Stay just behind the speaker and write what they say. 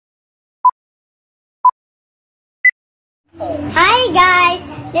Hi guys,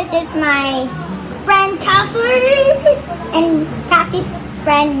 this is my friend Cassie and Cassie's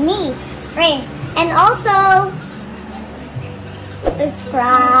friend me, Ray. And also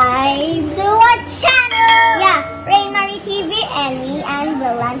subscribe to our channel. Yeah, Ray Marie TV and me and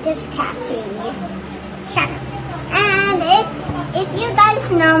Volantis Cassie channel. And if you guys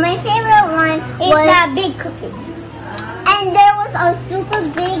know, my favorite one is the big cookie. And there was a super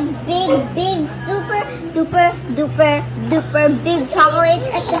big, super duper big chocolate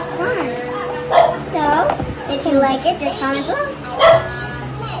at the front. So, if you like it, just comment below.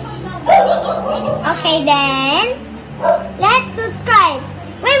 Okay then, let's subscribe.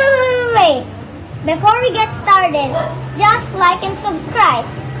 Wait. Before we get started, just like and subscribe.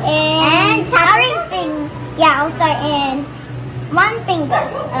 And tap our finger. Yeah, also in one finger.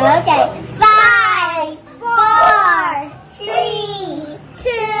 Okay. 5, 4, 3, 2,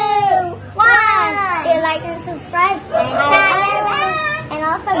 1. You like and subscribe and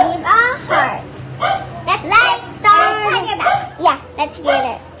also give a heart. Let's start. Yeah, let's get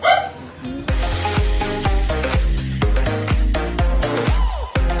it.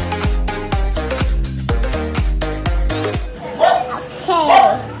 Okay,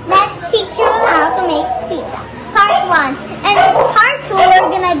 let's teach you how to make pizza. Part 1 and part 2 we're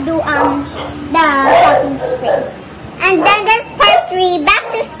gonna do the shopping spree. And then there's part 3, back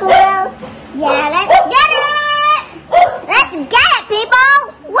to school. Yeah, let's get it! Let's get it, people!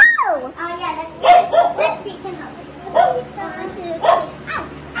 Woo! Oh yeah, let's get it. Let's teach him how to do pizza. 1, 2, 3. Ow!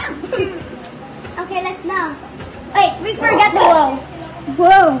 Okay, let's now. Wait, we forgot the whoa.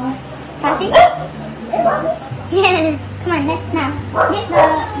 Whoa. Cassie? Yeah, come on, let's now. Get the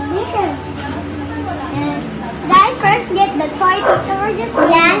pizza. Guys, first get the toy pizza. We're just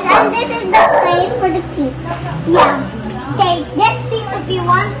and this is the place for the pizza. Yeah. Okay, get 6 if you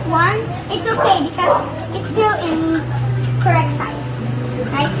want 1. It's okay because it's still in correct size.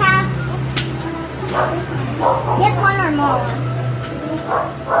 Right, Cass? Get 1 or more.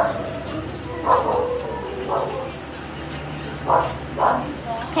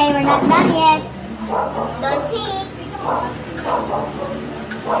 Okay, we're not done yet. Don't peek.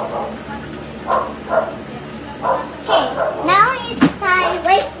 Okay, now it's time.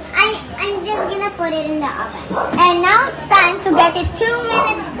 Wait, I'm just gonna put it in the oven. And now it's time to get it 2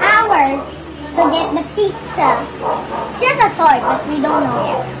 minutes, hours to get the pizza. It's just a toy, but we don't know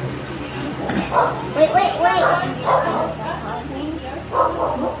yet. Wait.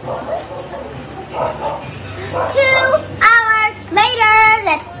 2 hours later.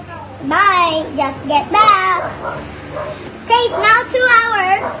 Let's bye. Just get back. Okay, it's now 2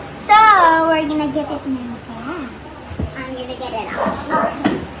 hours, so we're gonna get it now. I'm gonna get it out.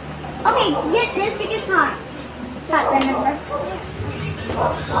 Okay, get this because it's hot. It's hot, remember?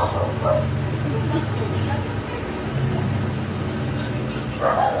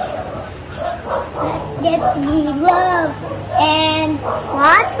 Let's get me love and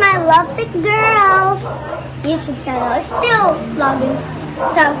watch my Lovesick Girls YouTube channel. It's still vlogging,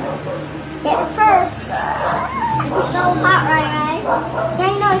 so get it first. It's so hot, right? Yeah,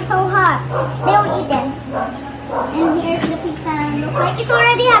 I know it's so hot. They will eat them. And here's the pizza. Look like it's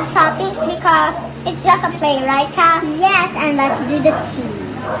already have toppings because it's just a plate, right, Cass? Yes, and let's do the tea.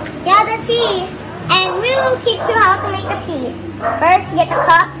 Yeah, the tea. And we will teach you how to make a tea. First, get the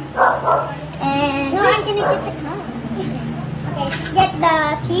cup. And no, I'm gonna get the cup. Okay, get the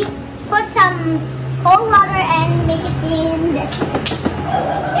tea. Put some cold water and make it in this.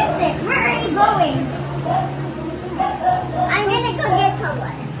 That's it. Where are you going? I'm gonna go get cold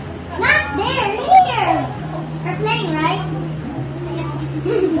water. Not there, here. We're playing, right?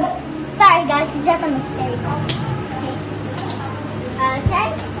 Sorry guys, it's just a mystery. Okay.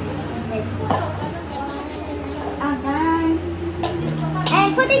 All done. And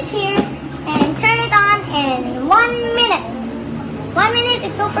put it here and turn it on in 1 minute. 1 minute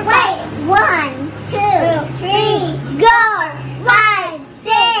is super fast. 1, 2, 3, go! 5,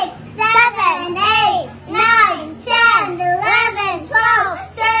 6, 7, 8, 9, 10, 11, 12,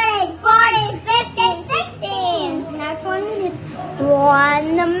 13, 14, 15, 16. Now it's 1 minute.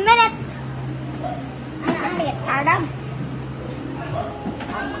 1 minute. Let's get started.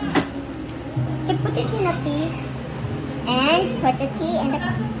 Okay, put it in the tea. And put the tea in the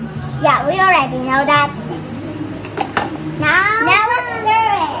cup. Yeah, we already know that. Now let's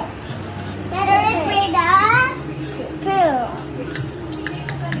stir it. Stir it with the brew.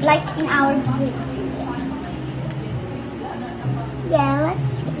 Like in our brew. Yeah, let's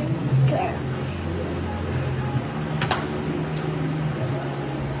stir.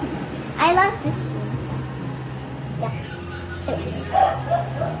 I lost the spoon. Yeah. Seriously.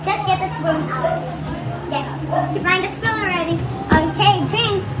 Just get the spoon out. Yes. She find the spoon already.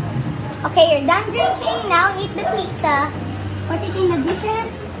 pizza. Put it in the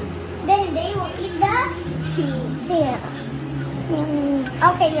dishes. Then they will eat the pizza.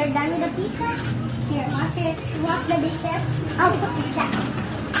 Okay, you're done with the pizza? Here, wash it. Wash the dishes. I'll put this down.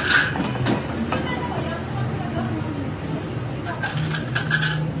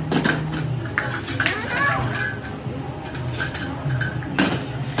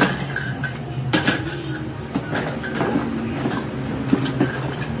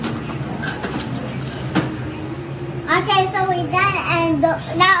 Okay, so we're done, and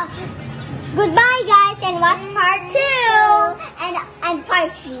now goodbye, guys, and watch part 2 and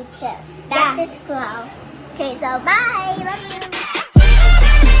part 3 too. Back to school. Okay, so bye. Love you.